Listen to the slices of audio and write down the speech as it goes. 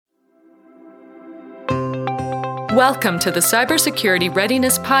Welcome to the Cybersecurity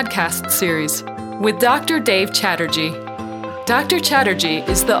Readiness Podcast Series with Dr. Dave Chatterjee. Dr. Chatterjee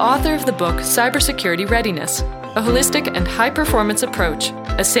is the author of the book Cybersecurity Readiness, a holistic and high-performance approach,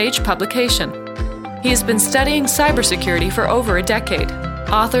 a SAGE publication. He has been studying cybersecurity for over a decade,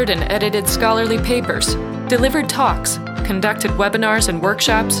 authored and edited scholarly papers, delivered talks, conducted webinars and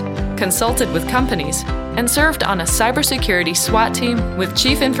workshops, consulted with companies, and served on a cybersecurity SWAT team with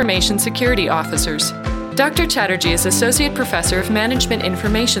Chief Information Security Officers. Dr. Chatterjee is Associate Professor of Management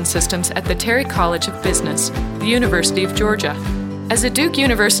Information Systems at the Terry College of Business, the University of Georgia. As a Duke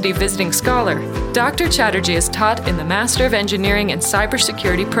University visiting scholar, Dr. Chatterjee is taught in the Master of Engineering and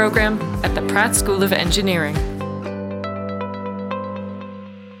Cybersecurity program at the Pratt School of Engineering.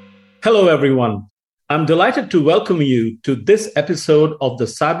 Hello, everyone. I'm delighted to welcome you to this episode of the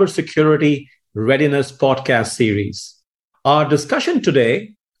Cybersecurity Readiness Podcast series. Our discussion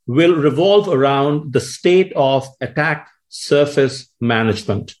today will revolve around the state of attack surface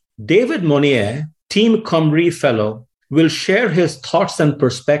management. David Monnier, Team Cymru Fellow, will share his thoughts and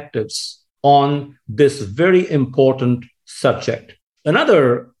perspectives on this very important subject.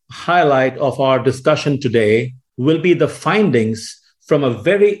 Another highlight of our discussion today will be the findings from a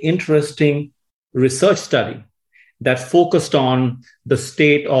very interesting research study that focused on the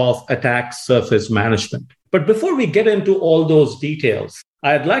state of attack surface management. But before we get into all those details,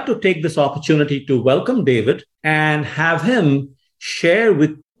 I'd like to take this opportunity to welcome David and have him share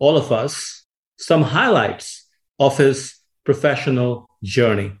with all of us some highlights of his professional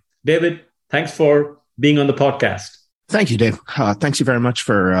journey. David, thanks for being on the podcast. Thank you, Dave. Thanks you very much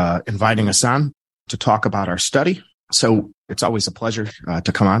for inviting us on to talk about our study. So it's always a pleasure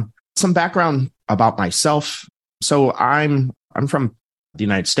to come on. Some background about myself. So I'm from the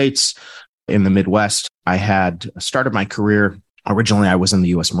United States in the Midwest. I had started my career. Originally, I was in the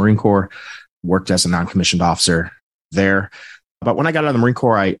U.S. Marine Corps, worked as a non-commissioned officer there. But when I got out of the Marine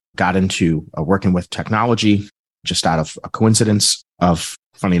Corps, I got into working with technology just out of a coincidence of,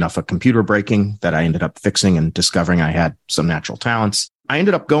 funny enough, a computer breaking that I ended up fixing and discovering I had some natural talents. I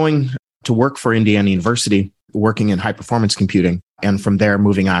ended up going to work for Indiana University, working in high performance computing. And from there,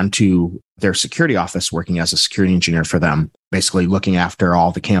 moving on to their security office, working as a security engineer for them, basically looking after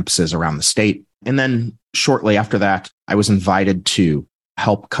all the campuses around the state. And then shortly after that, I was invited to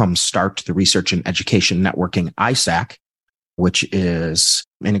help come start the Research and Education Networking ISAC, which is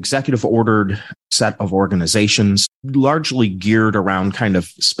an executive ordered set of organizations, largely geared around kind of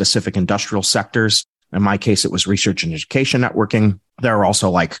specific industrial sectors. In my case, it was research and education networking. There are also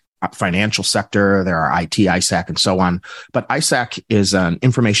like financial sector, there are IT, ISAC, and so on. But ISAC is an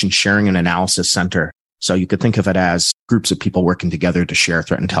information sharing and analysis center. So you could think of it as groups of people working together to share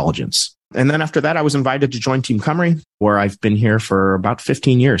threat intelligence. And then after that, I was invited to join Team Cymru, where I've been here for about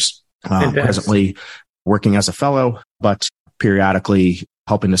 15 years, presently working as a fellow, but periodically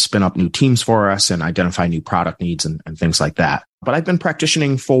helping to spin up new teams for us and identify new product needs and things like that. But I've been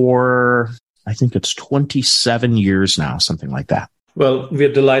practicing for, I think it's 27 years now, something like that. Well,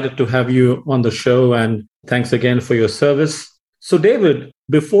 we're delighted to have you on the show, and thanks again for your service. So, David,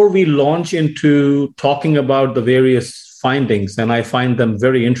 before we launch into talking about the various findings, and I find them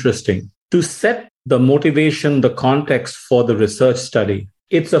very interesting, to set the motivation, the context for the research study,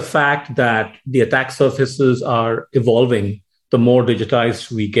 it's a fact that the attack surfaces are evolving. The more digitized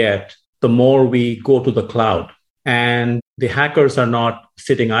we get, the more we go to the cloud. And the hackers are not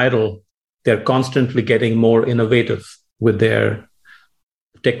sitting idle. They're constantly getting more innovative with their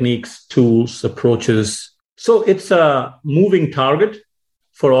techniques, tools, approaches. So it's a moving target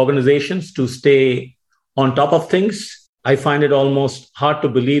for organizations to stay on top of things. I find it almost hard to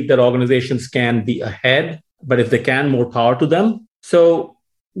believe that organizations can be ahead, but if they can, more power to them. So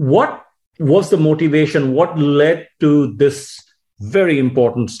what was the motivation? What led to this very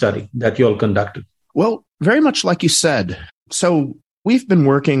important study that you all conducted? Well, very much like you said. So we've been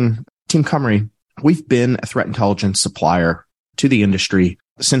working, Team Cymru, we've been a threat intelligence supplier to the industry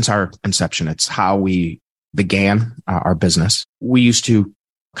since our inception. It's how we began our business. We used to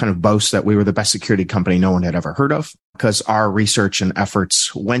kind of boast that we were the best security company no one had ever heard of because our research and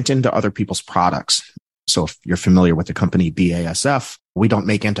efforts went into other people's products. So if you're familiar with the company BASF, we don't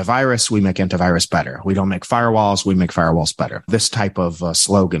make antivirus, we make antivirus better. We don't make firewalls, we make firewalls better. This type of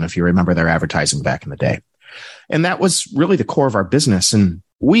slogan, if you remember their advertising back in the day. And that was really the core of our business. And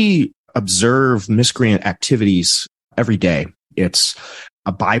we observe miscreant activities every day. It's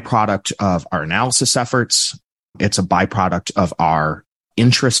a byproduct of our analysis efforts. It's a byproduct of our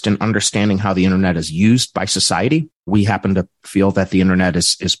interest in understanding how the internet is used by society. We happen to feel that the internet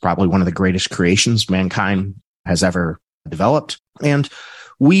is probably one of the greatest creations mankind has ever developed. And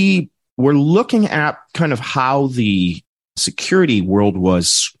we we're looking at kind of how the security world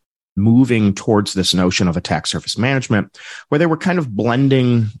was moving towards this notion of attack surface management, where they were kind of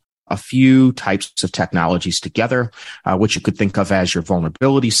blending a few types of technologies together, which you could think of as your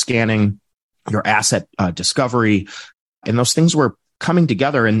vulnerability scanning, your asset discovery, and those things were coming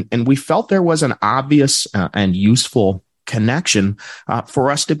together. And we felt there was an obvious and useful connection for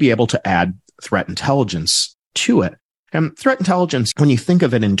us to be able to add threat intelligence to it. And threat intelligence, when you think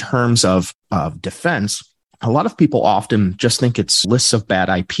of it in terms of defense, a lot of people often just think it's lists of bad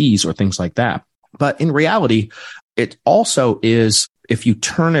IPs or things like that. But in reality, it also is, if you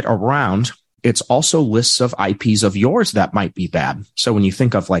turn it around, it's also lists of IPs of yours that might be bad. So when you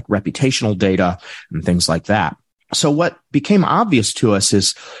think of like reputational data and things like that. So what became obvious to us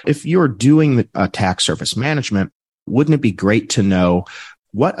is if you're doing the attack surface management, wouldn't it be great to know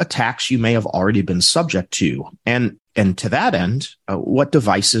what attacks you may have already been subject to? And to that end, what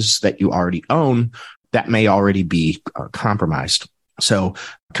devices that you already own that may already be compromised. So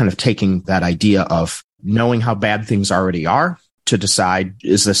kind of taking that idea of knowing how bad things already are to decide,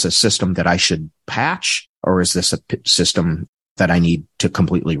 is this a system that I should patch, or is this a system that I need to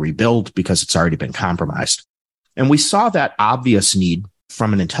completely rebuild because it's already been compromised? And we saw that obvious need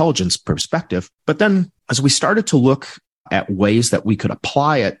from an intelligence perspective. But then as we started to look at ways that we could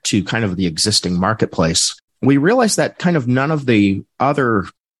apply it to kind of the existing marketplace, we realized that kind of none of the other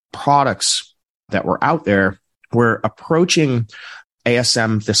products that were out there were approaching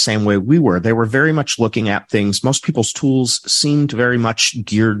ASM the same way we were. They were very much looking at things. Most people's tools seemed very much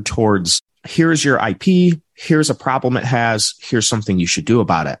geared towards, here's your IP, here's a problem it has, here's something you should do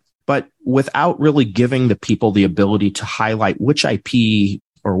about it. But without really giving the people the ability to highlight which IP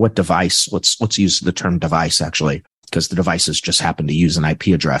or what device, let's use the term device actually, because the devices just happen to use an IP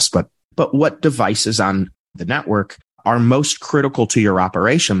address, but what devices on the network are most critical to your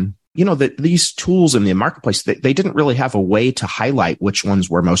operation. You know, that these tools in the marketplace, they didn't really have a way to highlight which ones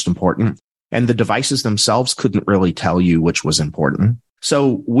were most important. And the devices themselves couldn't really tell you which was important.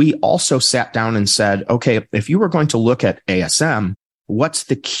 So we also sat down and said, okay, if you were going to look at ASM, what's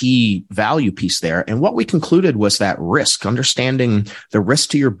the key value piece there? And what we concluded was that risk, understanding the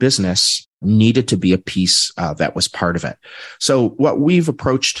risk to your business, needed to be a piece that was part of it. So what we've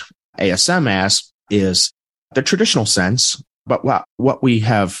approached ASM as is the traditional sense, but what we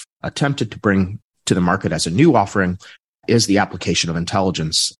have attempted to bring to the market as a new offering is the application of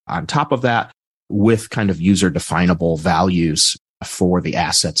intelligence on top of that, with kind of user definable values for the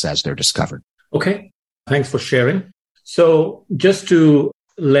assets as they're discovered. Okay. Thanks for sharing. So just to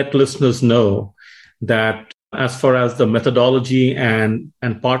let listeners know that as far as the methodology and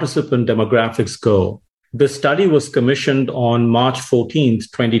participant demographics go, the study was commissioned on March 14th,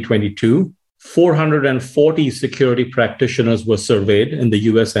 2022. 440 security practitioners were surveyed in the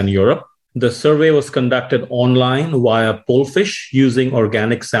US and Europe. The survey was conducted online via Pollfish using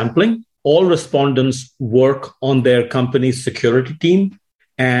organic sampling. All respondents work on their company's security team,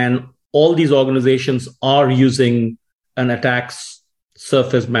 and all these organizations are using an attack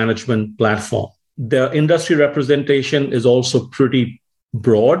surface management platform. The industry representation is also pretty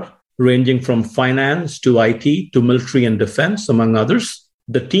broad, ranging from finance to IT to military and defense, among others.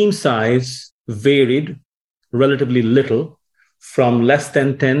 The team size varied relatively little, from less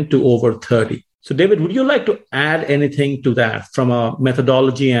than 10 to over 30. So David, would you like to add anything to that from a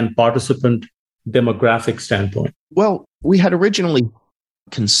methodology and participant demographic standpoint? Well, we had originally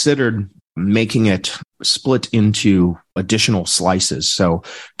considered making it split into additional slices. So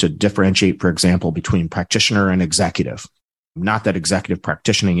to differentiate, for example, between practitioner and executive. Not that executive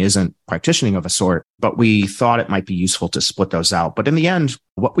practitioning isn't practitioning of a sort, but we thought it might be useful to split those out. But in the end,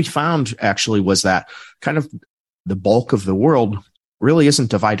 what we found actually was that kind of the bulk of the world really isn't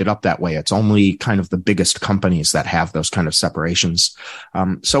divided up that way. It's only kind of the biggest companies that have those kind of separations.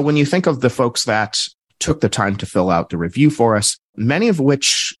 So when you think of the folks that took the time to fill out the review for us, many of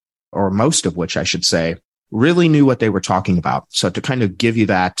which, or most of which I should say, really knew what they were talking about. So to kind of give you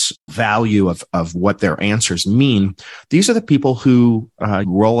that value of what their answers mean, these are the people who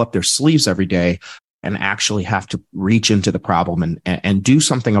roll up their sleeves every day and actually have to reach into the problem and do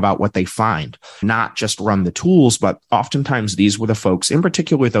something about what they find, not just run the tools, but oftentimes these were the folks, in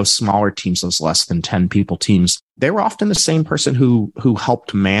particular those smaller teams, those less than 10 people teams. They were often the same person who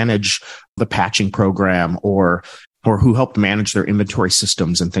helped manage the patching program or who helped manage their inventory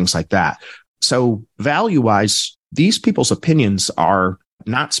systems and things like that. So value-wise, these people's opinions are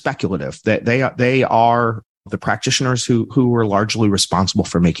not speculative. They are the practitioners who were largely responsible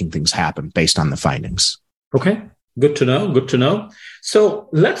for making things happen based on the findings. Okay, good to know. Good to know. So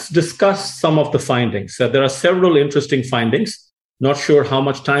let's discuss some of the findings. There are several interesting findings. Not sure how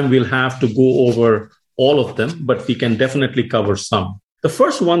much time we'll have to go over all of them, but we can definitely cover some. The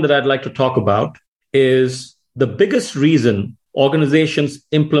first one that I'd like to talk about is the biggest reason organizations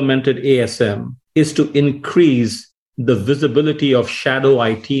implemented ASM is to increase the visibility of shadow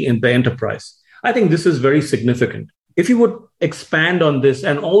IT in the enterprise. I think this is very significant. If you would expand on this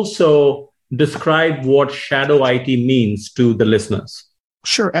and also describe what shadow IT means to the listeners.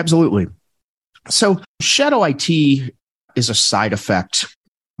 Sure, absolutely. So shadow IT is a side effect,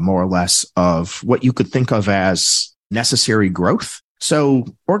 more or less, of what you could think of as necessary growth. So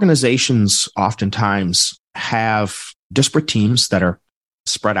organizations oftentimes have disparate teams that are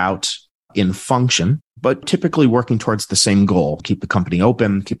spread out in function, but typically working towards the same goal: keep the company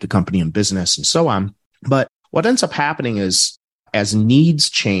open, keep the company in business, and so on. But what ends up happening is, as needs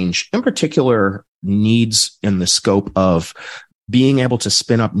change, in particular needs in the scope of being able to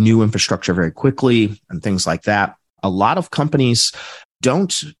spin up new infrastructure very quickly and things like that, a lot of companies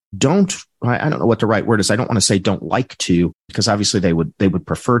don't, I don't know what the right word is. I don't want to say don't like to, because obviously they would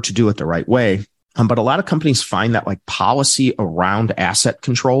prefer to do it the right way. But a lot of companies find that like policy around asset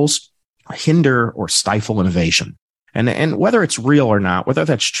controls hinder or stifle innovation. And whether it's real or not, whether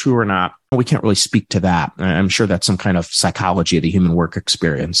that's true or not, we can't really speak to that. I'm sure that's some kind of psychology of the human work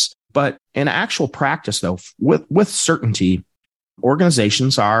experience. But in actual practice, though, with certainty,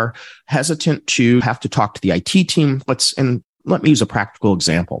 organizations are hesitant to have to talk to the IT team. Let me use a practical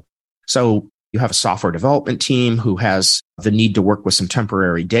example. So you have a software development team who has the need to work with some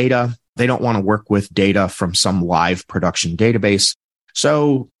temporary data. They don't want to work with data from some live production database.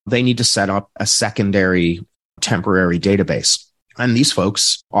 So they need to set up a secondary temporary database. And these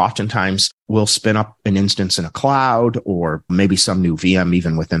folks oftentimes will spin up an instance in a cloud or maybe some new VM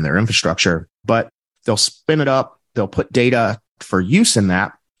even within their infrastructure, but they'll spin it up, they'll put data for use in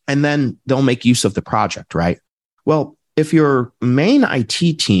that, and then they'll make use of the project, right? Well, if your main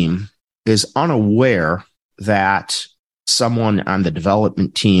IT team is unaware that someone on the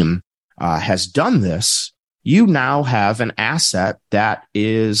development team has done this, you now have an asset that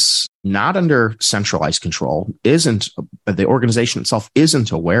is not under centralized control, the organization itself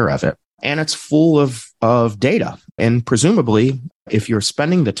isn't aware of it, and it's full of data. And presumably, if you're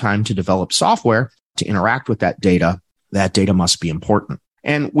spending the time to develop software to interact with that data must be important.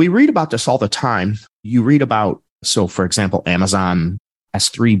 And we read about this all the time. You read about, so for example, Amazon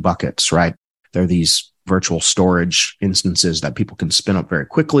S3 buckets, right? They're these virtual storage instances that people can spin up very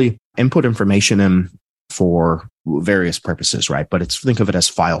quickly and put information in for various purposes, right? But think of it as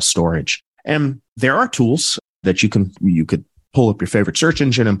file storage. And there are tools that you could pull up your favorite search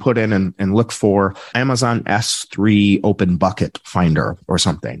engine and put in and look for Amazon S3 Open Bucket Finder or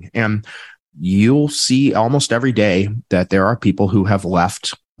something. And you'll see almost every day that there are people who have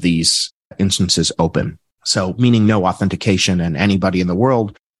left these instances open. So meaning no authentication, and anybody in the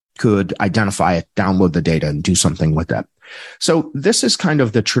world could identify it, download the data, and do something with that. So this is kind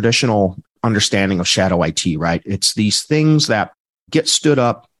of the traditional understanding of shadow IT, right? It's these things that get stood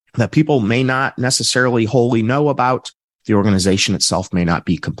up that people may not necessarily wholly know about. The organization itself may not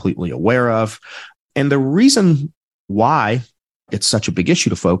be completely aware of. And the reason why it's such a big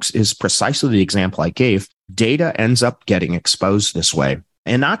issue to folks is precisely the example I gave. Data ends up getting exposed this way,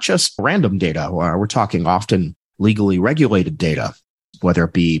 and not just random data. We're talking often legally regulated data, whether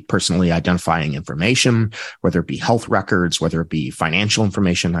it be personally identifying information, whether it be health records, whether it be financial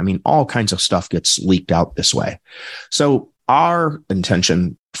information. I mean, all kinds of stuff gets leaked out this way. So our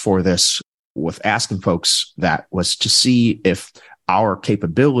intention for this with asking folks that was to see if our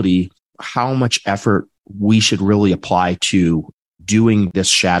capability, how much effort we should really apply to doing this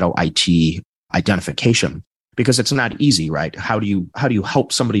shadow IT identification, because it's not easy, right? How do you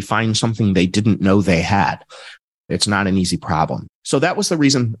help somebody find something they didn't know they had? It's not an easy problem. So that was the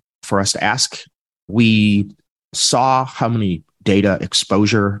reason for us to ask. We saw how many data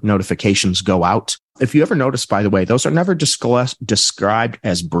exposure notifications go out. If you ever notice, by the way, those are never described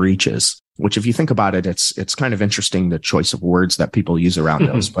as breaches, which if you think about it, it's kind of interesting, the choice of words that people use around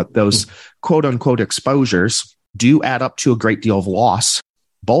those. But those quote unquote exposures do add up to a great deal of loss,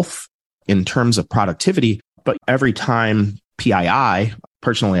 both in terms of productivity, but every time PII,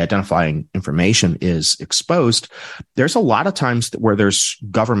 personally identifying information, is exposed, there's a lot of times where there's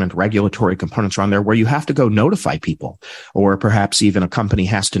government regulatory components around there where you have to go notify people, or perhaps even a company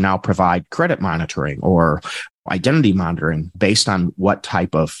has to now provide credit monitoring or identity monitoring based on what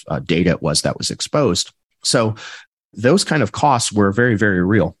type of data it was that was exposed. So those kind of costs were very, very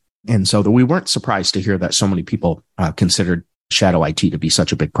real. And so we weren't surprised to hear that so many people considered shadow IT to be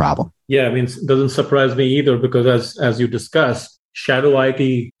such a big problem. Yeah, I mean, it doesn't surprise me either, because as you discussed, shadow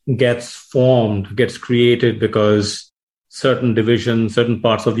IT gets created because certain divisions, certain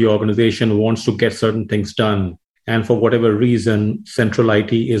parts of the organization wants to get certain things done. And for whatever reason, central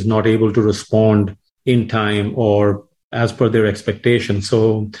IT is not able to respond in time or as per their expectations.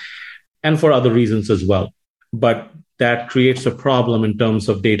 So, and for other reasons as well. But that creates a problem in terms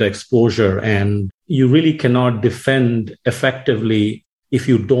of data exposure. And you really cannot defend effectively if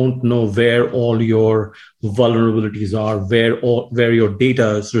you don't know where all your vulnerabilities are, where your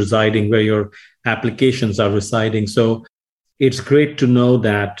data is residing, where your applications are residing. So it's great to know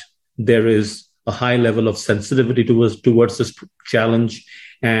that there is a high level of sensitivity towards this challenge.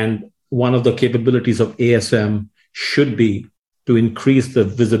 And one of the capabilities of ASM should be to increase the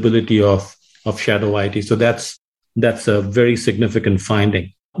visibility of shadow IT. So that's a very significant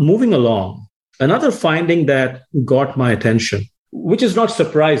finding. Moving along, another finding that got my attention, which is not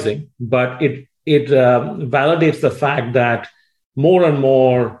surprising, but it validates the fact that more and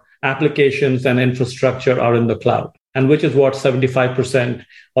more applications and infrastructure are in the cloud, and which is what 75%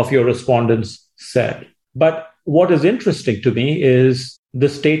 of your respondents said. But what is interesting to me is the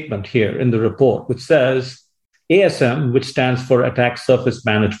statement here in the report, which says ASM, which stands for Attack Surface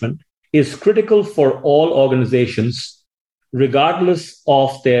Management, is critical for all organizations, regardless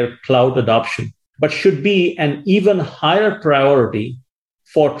of their cloud adoption, but should be an even higher priority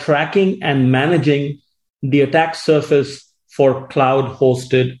for tracking and managing the attack surface for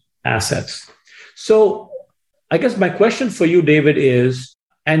cloud-hosted assets. So I guess my question for you, David, is,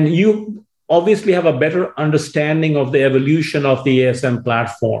 and you obviously have a better understanding of the evolution of the ASM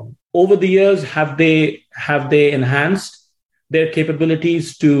platform. Over the years, have they enhanced their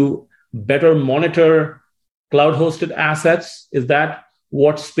capabilities to better monitor cloud-hosted assets? Is that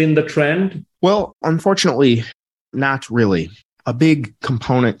what's been the trend? Well, unfortunately, not really. A big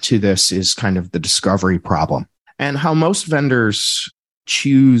component to this is kind of the discovery problem. And how most vendors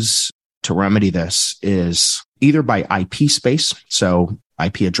choose to remedy this is either by IP space, so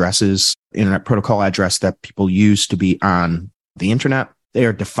IP addresses, Internet Protocol address that people use to be on the internet. They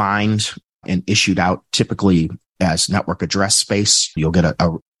are defined and issued out typically as network address space. You'll get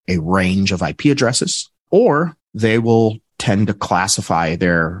a range of IP addresses, or they will tend to classify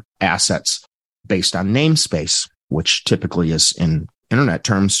their assets based on namespace, which typically is in internet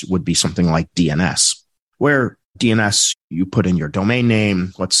terms would be something like DNS, where DNS, you put in your domain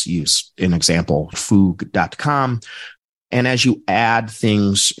name. Let's use an example, foog.com. And as you add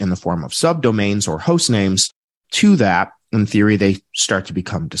things in the form of subdomains or host names to that, in theory, they start to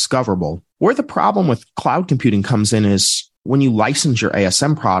become discoverable. Where the problem with cloud computing comes in is when you license your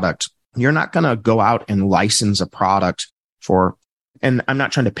ASM product, you're not going to go out and license a product for, and I'm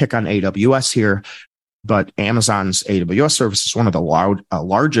not trying to pick on AWS here, but Amazon's AWS service is one of the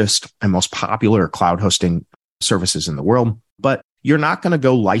largest and most popular cloud hosting services in the world. But you're not going to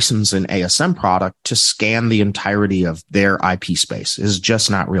go license an ASM product to scan the entirety of their IP space. It's just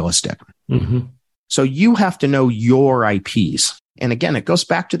not realistic. Mm-hmm. So you have to know your IPs. And again, it goes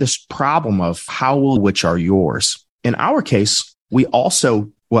back to this problem of which are yours. In our case, we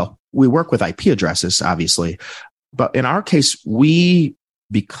work with IP addresses, obviously. But in our case,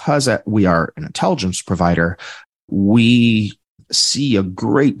 because we are an intelligence provider, we see a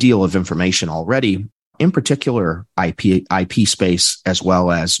great deal of information already, in particular IP space as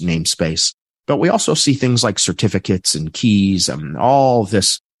well as namespace. But we also see things like certificates and keys and all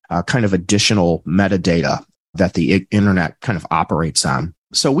this kind of additional metadata that the internet kind of operates on.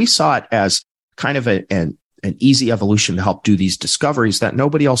 So we saw it as kind of an easy evolution to help do these discoveries that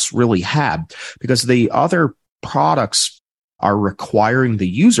nobody else really had, because the other products are requiring the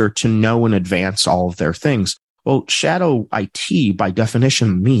user to know in advance all of their things. Well, shadow IT by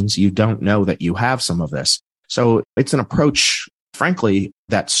definition means you don't know that you have some of this. So it's an approach, frankly,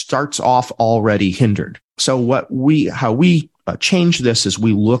 that starts off already hindered. So how we change this is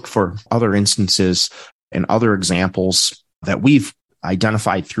we look for other instances and other examples that we've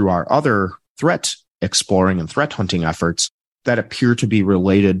identified through our other threat exploring and threat hunting efforts that appear to be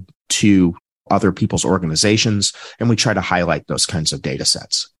related to other people's organizations. And we try to highlight those kinds of data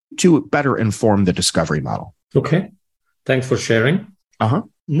sets to better inform the discovery model. Okay. Thanks for sharing. Uh-huh.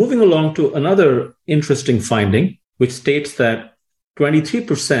 Moving along to another interesting finding, which states that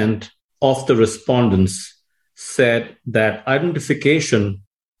 23% of the respondents said that identification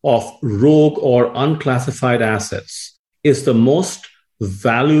of rogue or unclassified assets is the most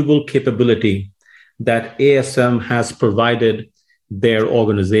valuable capability that ASM has provided their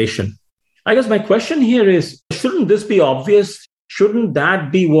organization. I guess my question here is, shouldn't this be obvious? Shouldn't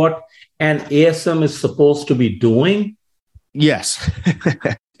that be what an ASM is supposed to be doing? Yes,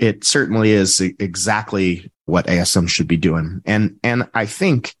 it certainly is exactly what ASM should be doing. And I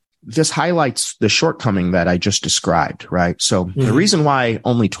think this highlights the shortcoming that I just described, right? So the reason why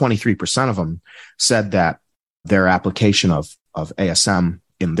only 23% of them said that their application of ASM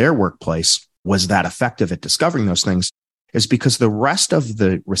in their workplace was that effective at discovering those things is because the rest of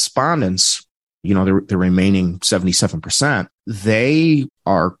the respondents, the remaining 77%, they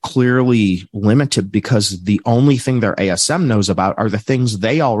are clearly limited because the only thing their ASM knows about are the things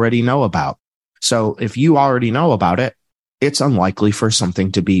they already know about. So if you already know about it, it's unlikely for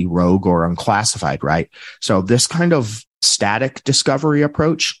something to be rogue or unclassified, right? So this kind of static discovery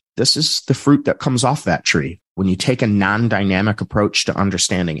approach, this is the fruit that comes off that tree. When you take a non-dynamic approach to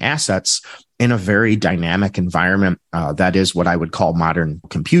understanding assets in a very dynamic environment, that is what I would call modern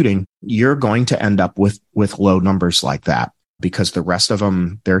computing, you're going to end up with low numbers like that because the rest of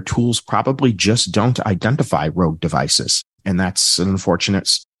them, their tools probably just don't identify rogue devices. And that's an unfortunate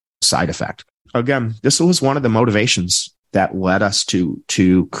side effect. Again, this was one of the motivations that led us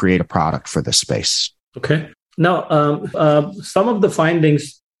to create a product for this space. Okay. Now, some of the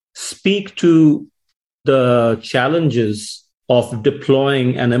findings speak to the challenges of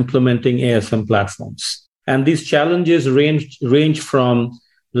deploying and implementing ASM platforms. And these challenges range from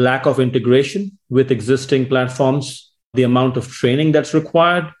lack of integration with existing platforms, the amount of training that's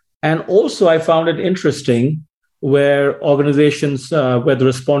required. And also, I found it interesting where organizations, where the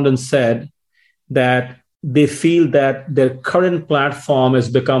respondents said that they feel that their current platform has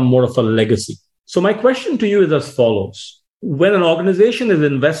become more of a legacy. So my question to you is as follows. When an organization is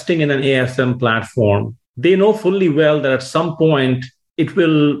investing in an ASM platform, they know fully well that at some point it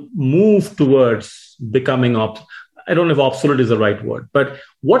will move towards becoming I don't know if obsolete is the right word, but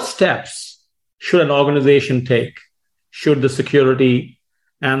what steps should an organization take? Should the security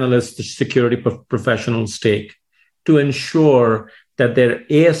analysts, the security professionals take to ensure that their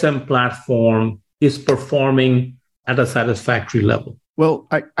ASM platform is performing at a satisfactory level? Well,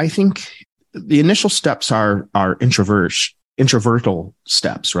 I think the initial steps are introvertal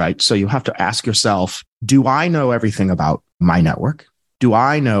steps, right? So you have to ask yourself, do I know everything about my network? Do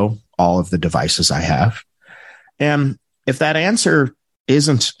I know all of the devices I have? And if that answer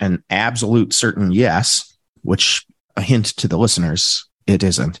isn't an absolute certain yes, which a hint to the listeners, it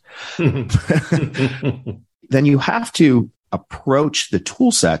isn't, then you have to approach the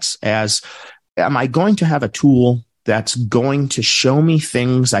tool sets as, am I going to have a tool that's going to show me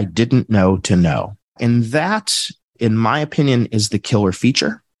things I didn't know to know? And that, in my opinion, is the killer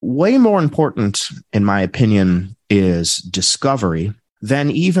feature. Way more important, in my opinion, is discovery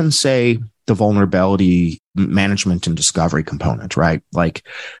than even, say, the vulnerability management and discovery component, right? Like,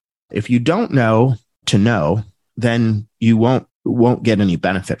 if you don't know to know, then you won't get any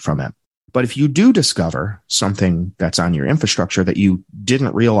benefit from it. But if you do discover something that's on your infrastructure that you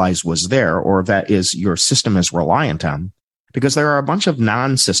didn't realize was there, or that is your system is reliant on, because there are a bunch of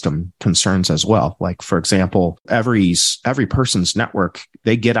non-system concerns as well. Like, for example, every person's network,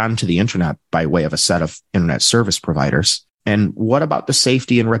 they get onto the internet by way of a set of internet service providers. And what about the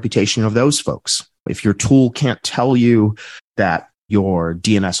safety and reputation of those folks? If your tool can't tell you that your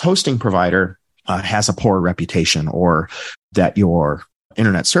DNS hosting provider has a poor reputation, or that your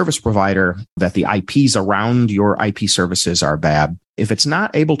internet service provider, that the IPs around your IP services are bad, if it's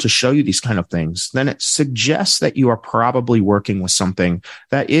not able to show you these kind of things, then it suggests that you are probably working with something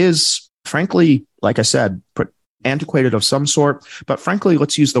that is, frankly, like I said, antiquated of some sort, but frankly,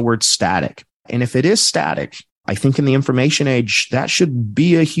 let's use the word static. And if it is static, I think in the information age, that should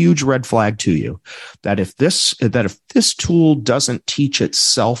be a huge red flag to you. That if this tool doesn't teach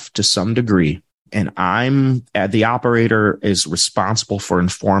itself to some degree, and the operator is responsible for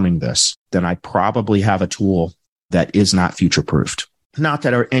informing this, then I probably have a tool that is not future-proofed. Not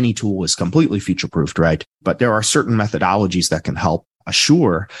that any tool is completely future-proofed, right? But there are certain methodologies that can help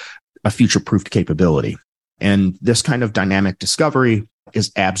assure a future-proofed capability. And this kind of dynamic discovery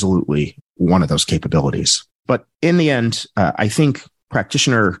is absolutely one of those capabilities. But in the end, I think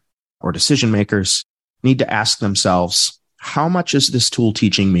practitioner or decision makers need to ask themselves, how much is this tool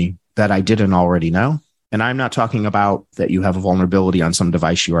teaching me that I didn't already know? And I'm not talking about that you have a vulnerability on some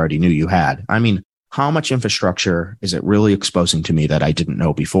device you already knew you had. I mean, how much infrastructure is it really exposing to me that I didn't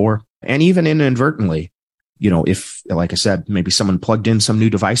know before? And even inadvertently, if, like I said, maybe someone plugged in some new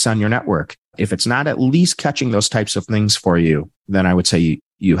device on your network, if it's not at least catching those types of things for you, then I would say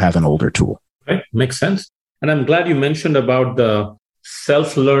you have an older tool. Right. Makes sense. And I'm glad you mentioned about the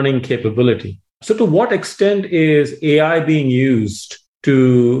self-learning capability. So to what extent is AI being used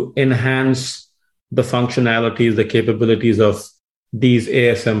to enhance the functionalities, the capabilities of these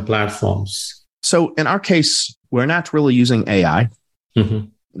ASM platforms? So in our case, we're not really using AI. Mm-hmm.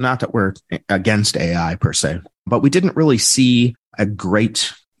 Not that we're against AI per se, but we didn't really see a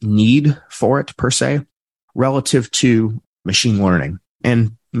great need for it per se relative to machine learning.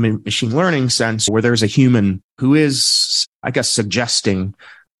 And machine learning sense where there's a human who is, I guess, suggesting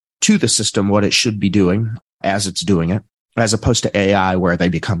to the system what it should be doing as it's doing it, as opposed to AI where they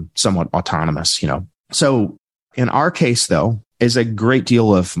become somewhat autonomous, So in our case, though, is a great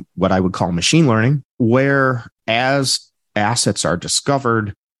deal of what I would call machine learning, where as assets are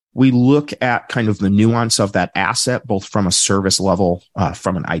discovered, we look at kind of the nuance of that asset, both from a service level,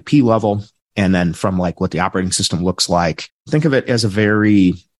 from an IP level, and then from like what the operating system looks like. Think of it as a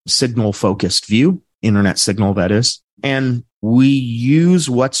very signal focused view, internet signal that is. And we use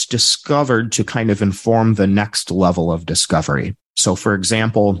what's discovered to kind of inform the next level of discovery. So for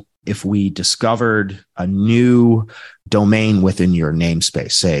example, if we discovered a new domain within your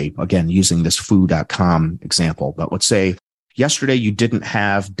namespace, say, again, using this foo.com example, but let's say yesterday you didn't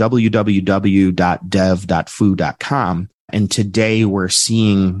have www.dev.foo.com, and today we're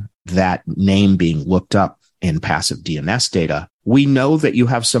seeing that name being looked up in passive DNS data. We know that you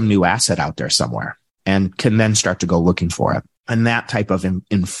have some new asset out there somewhere and can then start to go looking for it. And that type of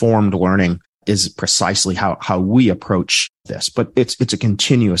informed learning is precisely how we approach this. But it's a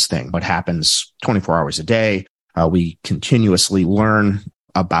continuous thing. What happens 24 hours a day. We continuously learn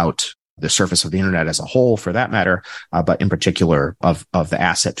about the surface of the internet as a whole, for that matter, but in particular of the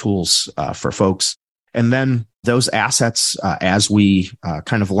asset tools for folks. And then those assets, as we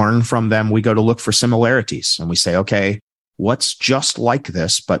kind of learn from them, we go to look for similarities. And we say, okay, what's just like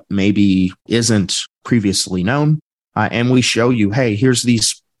this, but maybe isn't previously known? And we show you, hey, here's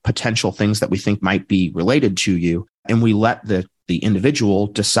these potential things that we think might be related to you. And we let the individual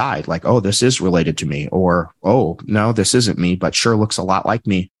decide like, oh, this is related to me, or, oh, no, this isn't me, but sure looks a lot like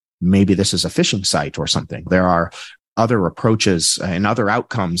me. Maybe this is a phishing site or something. There are other approaches and other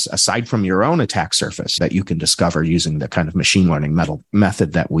outcomes aside from your own attack surface that you can discover using the kind of machine learning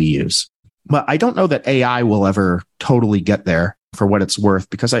method that we use. But I don't know that AI will ever totally get there for what it's worth,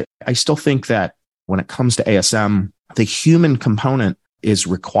 because I still think that when it comes to ASM, the human component is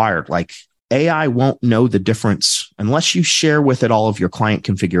required. Like AI won't know the difference unless you share with it all of your client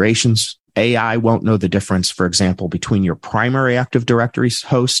configurations. AI won't know the difference, for example, between your primary Active Directory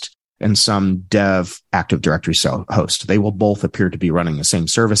host and some dev Active Directory host. They will both appear to be running the same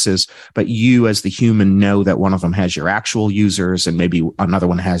services, but you as the human know that one of them has your actual users and maybe another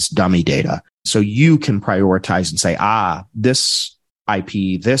one has dummy data. So you can prioritize and say, this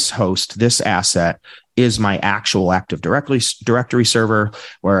IP, this host, this asset is my actual Active Directory server,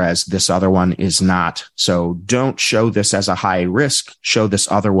 whereas this other one is not. So don't show this as a high risk, show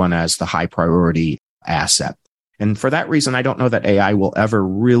this other one as the high priority asset. And for that reason, I don't know that AI will ever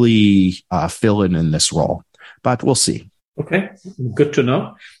really fill in this role, but we'll see. Okay, good to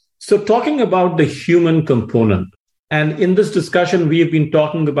know. So talking about the human component, and in this discussion, we have been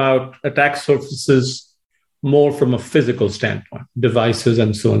talking about attack surfaces more from a physical standpoint, devices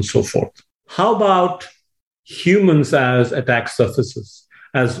and so on and so forth. How about humans as attack surfaces,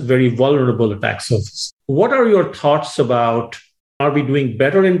 as very vulnerable attack surfaces? What are your thoughts about, are we doing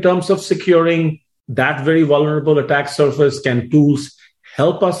better in terms of securing that very vulnerable attack surface? Can tools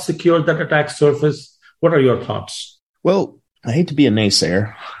help us secure that attack surface? What are your thoughts? Well, I hate to be a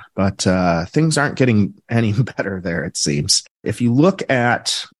naysayer, but things aren't getting any better there, it seems. If you look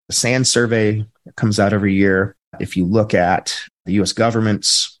at the SANS survey that comes out every year, if you look at the U.S.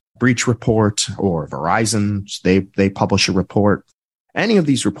 government's breach report or Verizon, they publish a report. Any of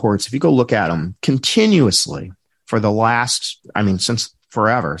these reports, if you go look at them continuously for the last, since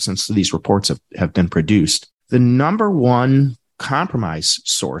forever, since these reports have been produced, the number one compromise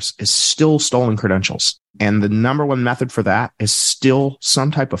source is still stolen credentials. And the number one method for that is still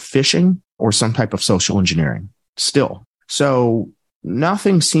some type of phishing or some type of social engineering still. So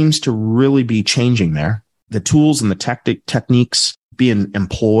nothing seems to really be changing there. The tools and the techniques being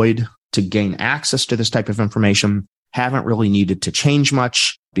employed to gain access to this type of information haven't really needed to change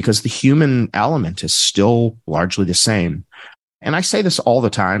much because the human element is still largely the same. And I say this all the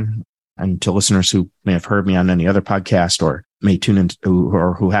time, and to listeners who may have heard me on any other podcast or may tune in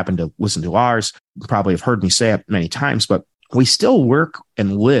or who happen to listen to ours, probably have heard me say it many times, but we still work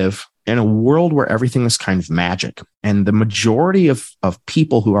and live in a world where everything is kind of magic. And the majority of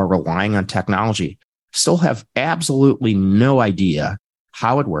people who are relying on technology still have absolutely no idea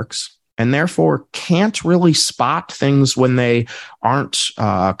how it works, and therefore can't really spot things when they aren't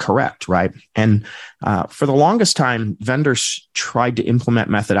correct, right? And for the longest time, vendors tried to implement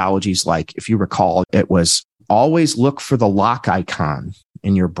methodologies like, if you recall, it was always look for the lock icon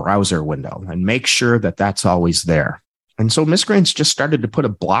in your browser window and make sure that that's always there. And so miscreants just started to put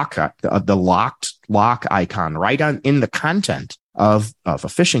the locked lock icon right on in the content of a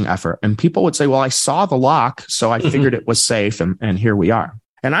phishing effort. And people would say, well, I saw the lock, so I figured it was safe, and here we are.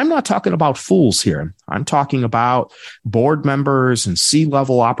 And I'm not talking about fools here. I'm talking about board members and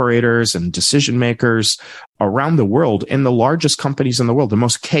C-level operators and decision makers around the world in the largest companies in the world. The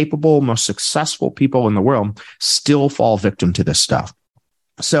most capable, most successful people in the world still fall victim to this stuff.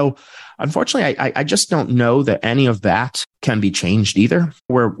 So unfortunately, I just don't know that any of that can be changed either,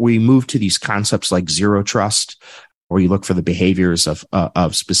 where we move to these concepts like zero trust, where you look for the behaviors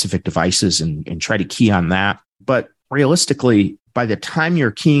of specific devices and try to key on that. But realistically, by the time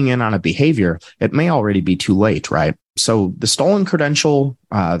you're keying in on a behavior, it may already be too late, right? So the stolen credential,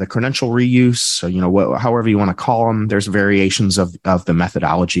 the credential reuse, so, however you want to call them, there's variations of the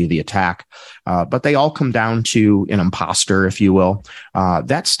methodology of the attack, but they all come down to an imposter, if you will.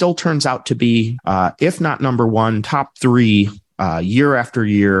 That still turns out to be, if not number one, top three, year after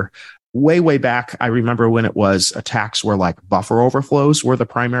year. Way back, I remember when it was attacks where like buffer overflows were the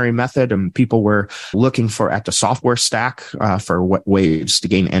primary method, and people were looking at the software stack for what ways to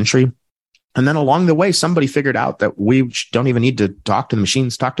gain entry. And then along the way, somebody figured out that we don't even need to talk to the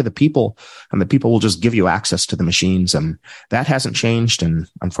machines, talk to the people, and the people will just give you access to the machines. And that hasn't changed. And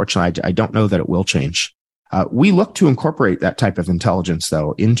unfortunately, I don't know that it will change. We look to incorporate that type of intelligence,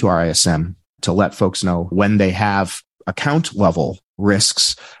 though, into our ISM to let folks know when they have account level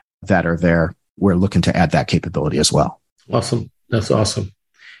risks that are there. We're looking to add that capability as well. Awesome. That's awesome.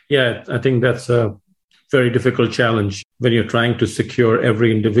 Yeah, I think that's a very difficult challenge when you're trying to secure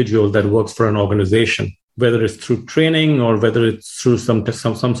every individual that works for an organization, whether it's through training or whether it's through some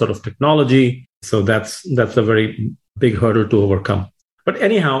sort of technology. So that's a very big hurdle to overcome. But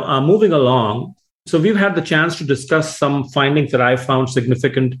anyhow, moving along. So we've had the chance to discuss some findings that I found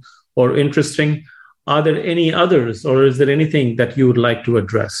significant or interesting. Are there any others, or is there anything that you would like to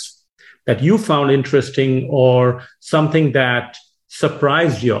address that you found interesting or something that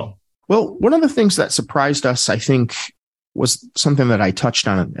surprised you? Well, one of the things that surprised us, I think, was something that I touched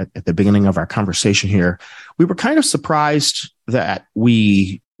on at the beginning of our conversation here. We were kind of surprised that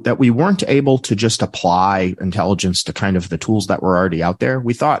we weren't able to just apply intelligence to kind of the tools that were already out there.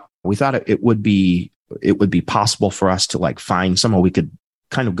 We thought it would be possible for us to like find someone we could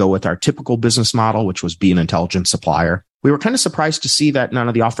kind of go with our typical business model, which was be an intelligence supplier. We were kind of surprised to see that none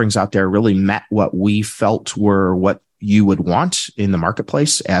of the offerings out there really met what we felt were what you would want in the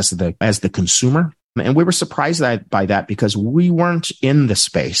marketplace as the consumer. And we were surprised by that because we weren't in the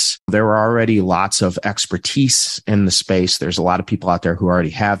space. There were already lots of expertise in the space. There's a lot of people out there who already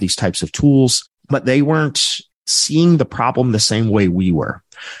have these types of tools, but they weren't seeing the problem the same way we were.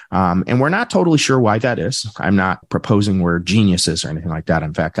 And we're not totally sure why that is. I'm not proposing we're geniuses or anything like that.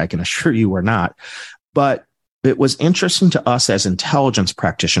 In fact, I can assure you we're not. But it was interesting to us as intelligence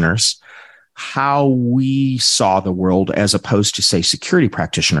practitioners how we saw the world as opposed to, say, security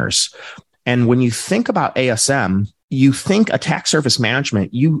practitioners. And when you think about ASM, you think attack surface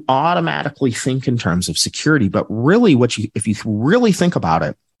management, you automatically think in terms of security. But really, if you really think about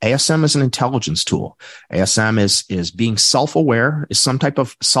it, ASM is an intelligence tool. ASM is being self-aware, is some type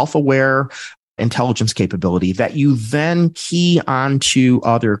of self-aware intelligence capability that you then key onto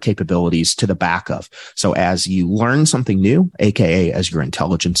other capabilities to the back of. So as you learn something new, aka as your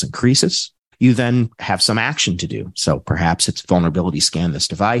intelligence increases, you then have some action to do. So perhaps it's vulnerability scan this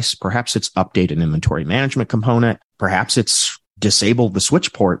device. Perhaps it's update an inventory management component. Perhaps it's disable the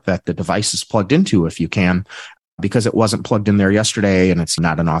switch port that the device is plugged into if you can, because it wasn't plugged in there yesterday and it's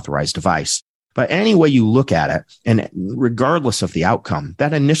not an authorized device. But any way you look at it, and regardless of the outcome,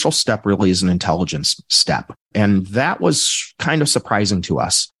 that initial step really is an intelligence step. And that was kind of surprising to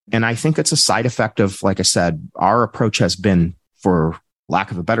us. And I think it's a side effect of, like I said, our approach has been, for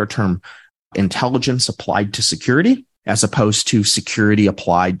lack of a better term, intelligence applied to security as opposed to security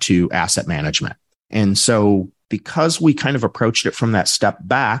applied to asset management. And so because we kind of approached it from that step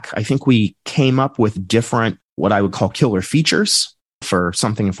back, I think we came up with different, what I would call killer features for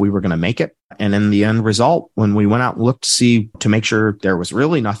something if we were going to make it. And in the end result, when we went out and looked to make sure there was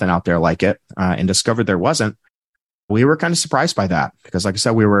really nothing out there like it and discovered there wasn't, we were kind of surprised by that because, like I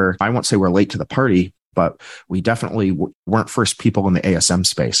said, I won't say we're late to the party, but we definitely weren't first people in the ASM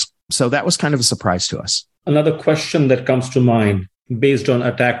space. So that was kind of a surprise to us. Another question that comes to mind based on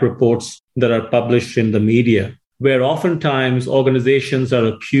attack reports that are published in the media, where oftentimes organizations are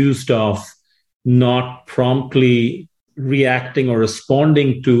accused of not promptly reacting or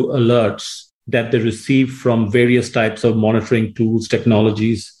responding to alerts that they receive from various types of monitoring tools,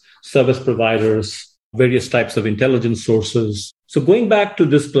 technologies, service providers, various types of intelligence sources. So going back to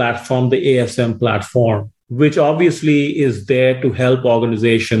this platform, the ASM platform, which obviously is there to help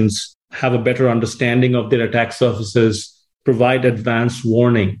organizations have a better understanding of their attack surfaces, provide advanced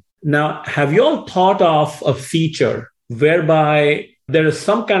warning. Now, have you all thought of a feature whereby there is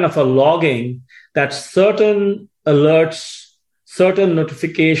some kind of a logging that certain alerts, certain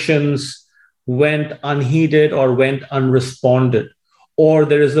notifications went unheeded or went unresponded? Or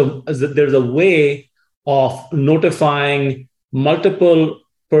there's a way of notifying multiple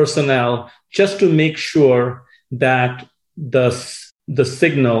personnel just to make sure that the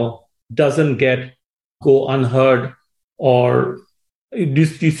signal doesn't go unheard? Or do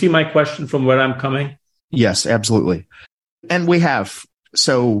you see my question from where I'm coming? Yes, absolutely. And we have.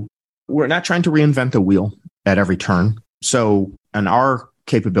 So we're not trying to reinvent the wheel at every turn. So in our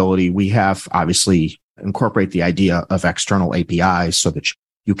capability, we have obviously incorporate the idea of external APIs so that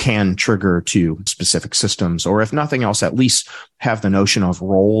you can trigger to specific systems, or if nothing else, at least have the notion of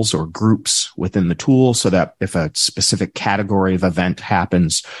roles or groups within the tool so that if a specific category of event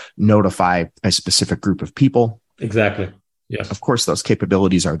happens, notify a specific group of people. Exactly. Yes. Of course, those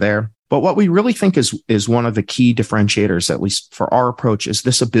capabilities are there. But what we really think is one of the key differentiators, at least for our approach, is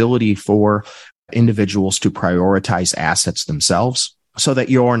this ability for individuals to prioritize assets themselves so that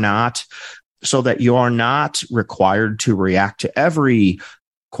you're not required to react to every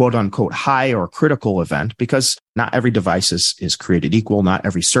quote unquote high or critical event, because not every device is created equal. Not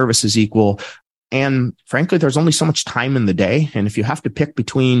every service is equal. And frankly, there's only so much time in the day. And if you have to pick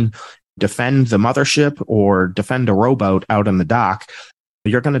between defend the mothership or defend a rowboat out on the dock,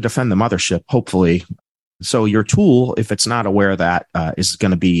 you're going to defend the mothership, hopefully. So your tool, if it's not aware of that, that's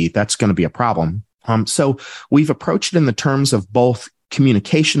going to be a problem. So we've approached it in the terms of both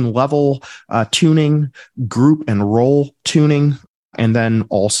communication level tuning, group and role tuning, and then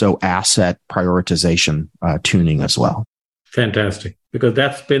also asset prioritization tuning as well. Fantastic. Because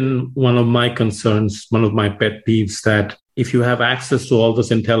that's been one of my concerns, one of my pet peeves, that if you have access to all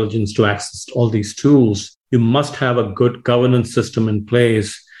this intelligence, to access all these tools, you must have a good governance system in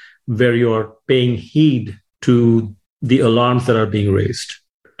place where you're paying heed to the alarms that are being raised.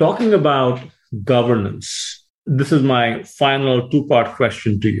 Talking about governance, this is my final two-part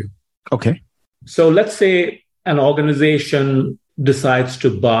question to you. Okay. So let's say an organization decides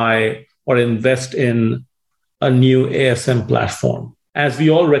to buy or invest in a new ASM platform. As we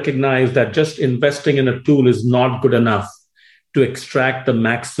all recognize that just investing in a tool is not good enough to extract the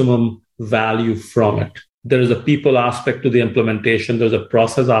maximum value from it. There is a people aspect to the implementation. There's a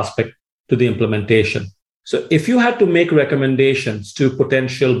process aspect to the implementation. So if you had to make recommendations to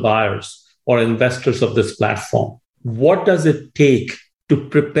potential buyers or investors of this platform, what does it take to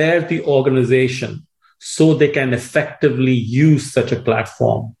prepare the organization so they can effectively use such a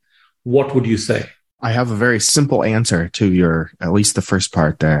platform? What would you say? I have a very simple answer to at least the first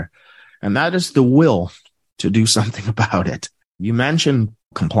part there, and that is the will to do something about it. You mentioned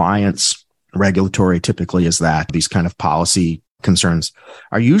compliance, regulatory typically is that. These kind of policy concerns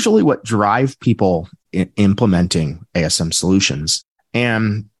are usually what drive people in implementing ASM solutions.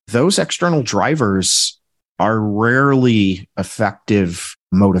 And those external drivers are rarely effective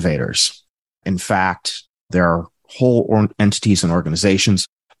motivators. In fact, there are whole entities and organizations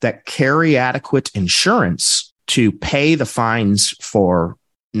that carry adequate insurance to pay the fines for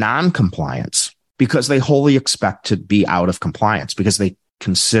non-compliance because they wholly expect to be out of compliance, because they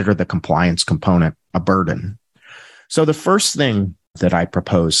consider the compliance component a burden. So the first thing that I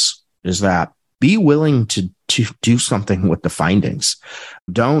propose is that be willing to do something with the findings.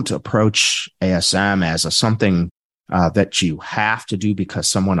 Don't approach ASM as something that you have to do because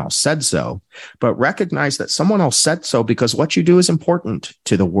someone else said so, but recognize that someone else said so because what you do is important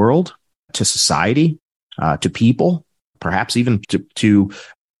to the world, to society, to people, perhaps even to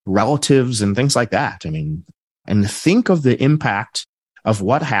relatives and things like that. I mean, and think of the impact of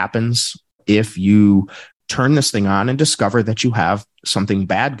what happens if you turn this thing on and discover that you have something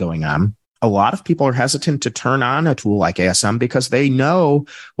bad going on. A lot of people are hesitant to turn on a tool like ASM because they know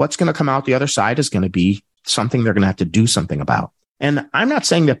what's going to come out the other side is going to be something they're going to have to do something about. And I'm not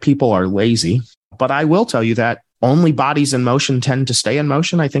saying that people are lazy, but I will tell you that only bodies in motion tend to stay in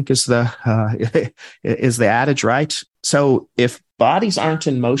motion, I think is the adage, right? So if bodies aren't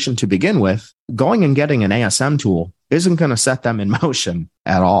in motion to begin with, going and getting an ASM tool isn't going to set them in motion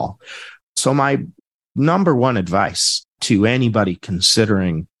at all. So my number one advice to anybody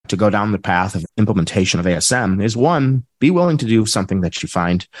considering to go down the path of implementation of ASM is, one, be willing to do something that you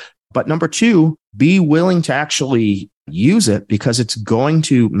find. But number two, be willing to actually use it because it's going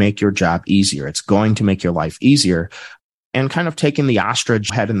to make your job easier. It's going to make your life easier. And kind of taking the ostrich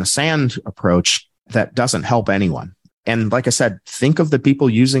head in the sand approach that doesn't help anyone. And like I said, think of the people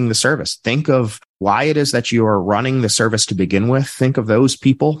using the service. Think of why it is that you are running the service to begin with. Think of those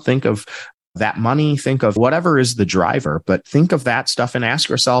people. Think of that money, think of whatever is the driver, but think of that stuff and ask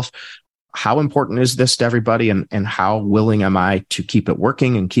yourself, how important is this to everybody, and how willing am I to keep it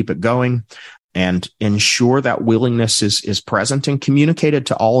working and keep it going, and ensure that willingness is present and communicated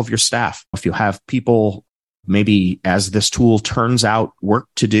to all of your staff. If you have people, maybe as this tool turns out work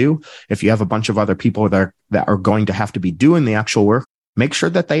to do, if you have a bunch of other people that are going to have to be doing the actual work, make sure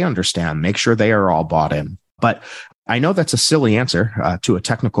that they understand, make sure they are all bought in. But I know that's a silly answer to a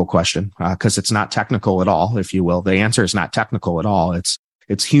technical question, because it's not technical at all, if you will. The answer is not technical at all.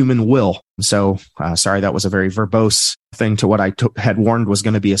 It's human will. So sorry, that was a very verbose thing to what I had warned was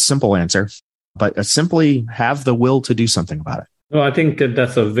going to be a simple answer, but simply have the will to do something about it. No, I think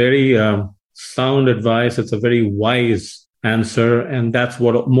that's a very sound advice. It's a very wise answer. And that's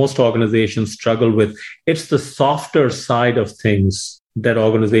what most organizations struggle with. It's the softer side of things that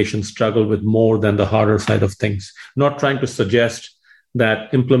organizations struggle with more than the harder side of things. Not trying to suggest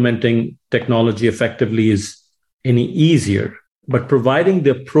that implementing technology effectively is any easier, but providing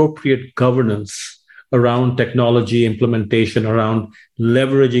the appropriate governance around technology implementation, around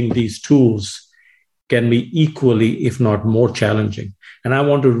leveraging these tools can be equally, if not more challenging. And I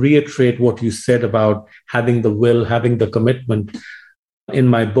want to reiterate what you said about having the will, having the commitment. In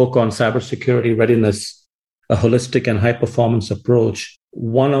my book on cybersecurity readiness, a holistic and high-performance approach,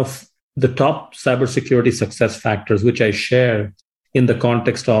 one of the top cybersecurity success factors, which I share in the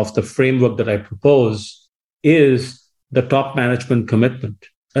context of the framework that I propose, is the top management commitment.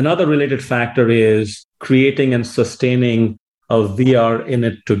 Another related factor is creating and sustaining a "we are in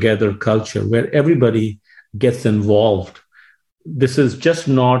it together" culture where everybody gets involved. This is just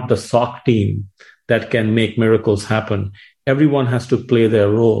not the SOC team that can make miracles happen. Everyone has to play their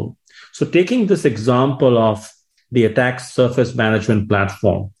role. So taking this example of the attack surface management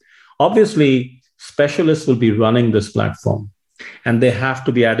platform, obviously specialists will be running this platform and they have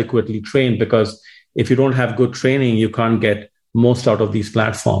to be adequately trained, because if you don't have good training, you can't get most out of these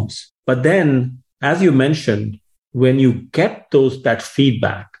platforms. But then, as you mentioned, when you get that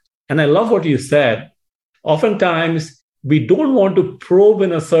feedback, and I love what you said, oftentimes we don't want to probe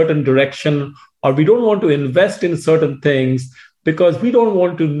in a certain direction, or we don't want to invest in certain things because we don't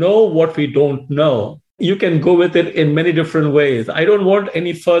want to know what we don't know. You can go with it in many different ways. I don't want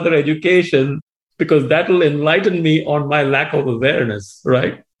any further education because that will enlighten me on my lack of awareness,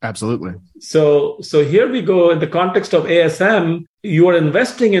 right? Absolutely. So here we go. In the context of ASM, you are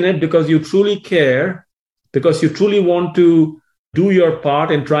investing in it because you truly care, because you truly want to do your part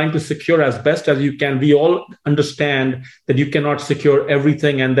in trying to secure as best as you can. We all understand that you cannot secure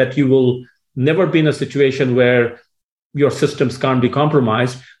everything and that you will never be in a situation where your systems can't be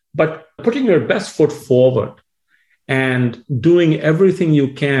compromised, but putting your best foot forward and doing everything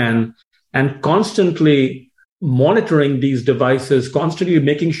you can and constantly monitoring these devices, constantly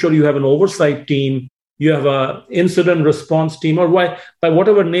making sure you have an oversight team, you have an incident response team, or by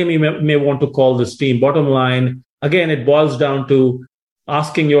whatever name you may want to call this team. Bottom line, again, it boils down to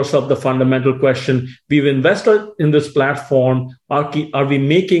asking yourself the fundamental question: we've invested in this platform. Are we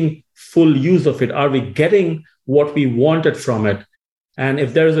making full use of it? Are we getting what we wanted from it? And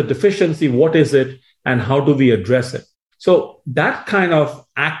if there is a deficiency, what is it and how do we address it? So that kind of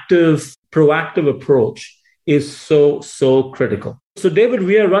active, proactive approach is so critical. So David,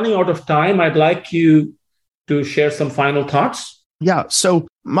 we are running out of time. I'd like you to share some final thoughts. Yeah. So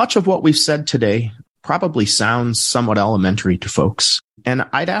much of what we've said today probably sounds somewhat elementary to folks. And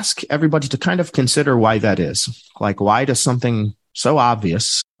I'd ask everybody to kind of consider why that is. Like, why does something so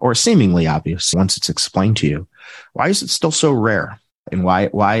obvious or seemingly obvious, once it's explained to you, why is it still so rare? And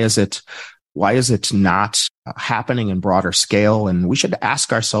why is it not happening in broader scale? And we should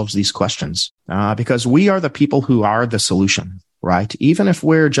ask ourselves these questions because we are the people who are the solution, right? Even if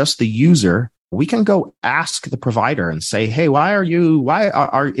we're just the user, we can go ask the provider and say, hey,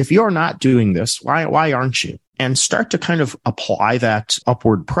 if you're not doing this, why aren't you? And start to kind of apply that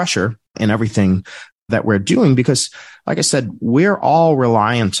upward pressure in everything that we're doing, because like I said, we're all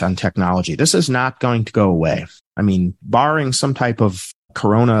reliant on technology. This is not going to go away. I mean, barring some type of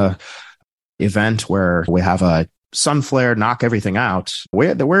corona event where we have a sun flare, knock everything out,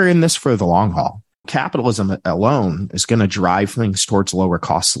 we're in this for the long haul. Capitalism alone is going to drive things towards lower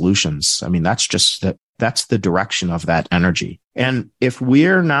cost solutions. I mean, that's the direction of that energy. And if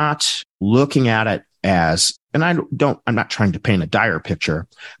we're not looking at it as, and I'm not trying to paint a dire picture,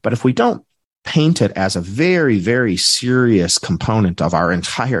 but if we don't paint it as a very, very serious component of our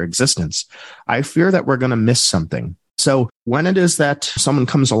entire existence, I fear that we're going to miss something. So when it is that someone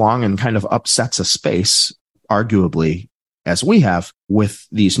comes along and kind of upsets a space, arguably, as we have with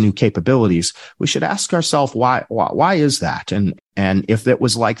these new capabilities, we should ask ourselves, why is that? And if it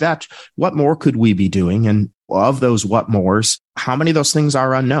was like that, what more could we be doing? And of those what mores, how many of those things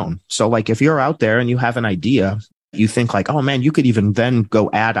are unknown? So like if you're out there and you have an idea, you think like, oh man, you could even then go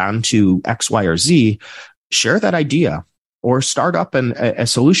add on to X, Y, or Z, share that idea or start up a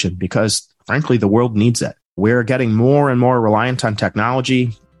solution, because frankly, the world needs it. We're getting more and more reliant on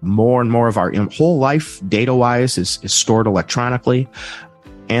technology. More and more of our whole life, data-wise, is stored electronically.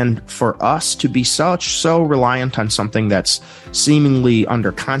 And for us to be so reliant on something that's seemingly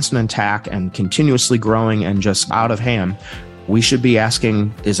under constant attack and continuously growing and just out of hand, we should be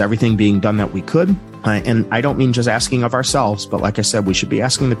asking, is everything being done that we could? And I don't mean just asking of ourselves, but like I said, we should be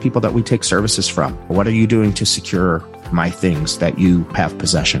asking the people that we take services from. What are you doing to secure my things that you have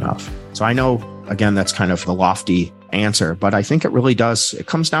possession of? So I know, again, that's kind of the lofty answer, but I think it really does. It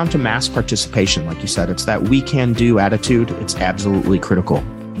comes down to mass participation. Like you said, it's that we can do attitude. It's absolutely critical.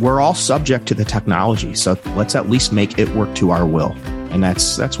 We're all subject to the technology, so let's at least make it work to our will. And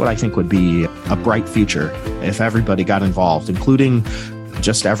that's what I think would be a bright future if everybody got involved, including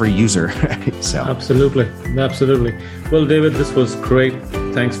just every user. So. Absolutely. Well, David, this was great.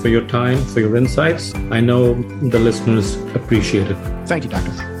 Thanks for your time, for your insights. I know the listeners appreciate it. Thank you,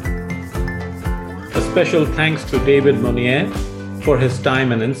 Doctor. A special thanks to David Monnier for his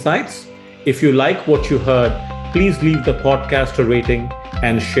time and insights. If you like what you heard, please leave the podcast a rating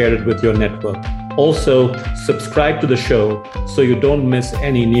and share it with your network. Also, subscribe to the show so you don't miss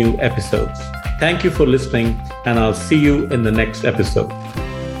any new episodes. Thank you for listening, and I'll see you in the next episode.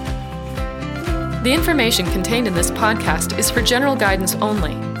 The information contained in this podcast is for general guidance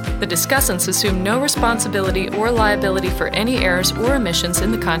only. The discussants assume no responsibility or liability for any errors or omissions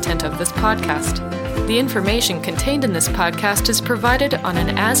in the content of this podcast. The information contained in this podcast is provided on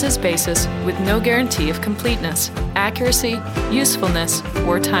an as-is basis with no guarantee of completeness, accuracy, usefulness,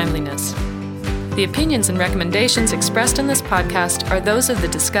 or timeliness. The opinions and recommendations expressed in this podcast are those of the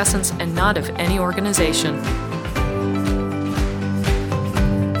discussants and not of any organization.